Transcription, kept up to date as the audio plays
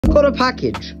got a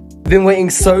package. I've been waiting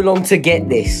so long to get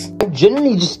this. I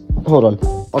genuinely just... Hold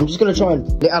on. I'm just gonna try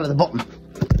and get it out of the bottom.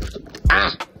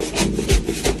 Ah!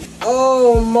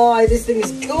 Oh my, this thing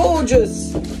is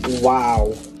gorgeous.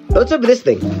 Wow. Let's open this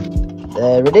thing.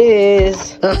 There it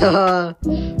is.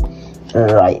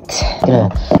 Right. Gonna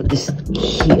put this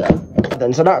here.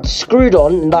 Then, so that's screwed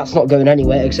on, and that's not going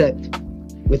anywhere except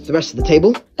with the rest of the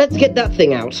table. Let's get that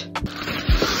thing out.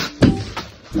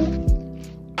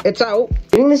 It's out.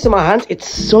 Getting this in my hand, it's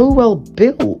so well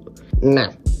built.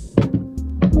 Now.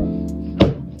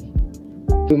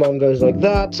 Boom arm goes like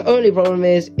that. Only problem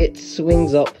is it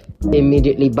swings up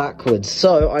immediately backwards.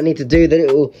 So I need to do the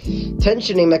little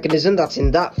tensioning mechanism that's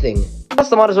in that thing.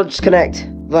 Plus I might as well just connect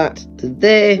that to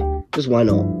there. Because why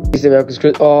not?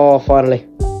 Oh, finally.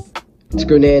 It's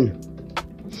screwed in.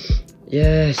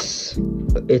 Yes.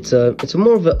 It's a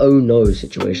more of an oh no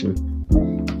situation.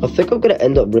 I think I'm gonna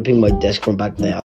end up ripping my desk from back there.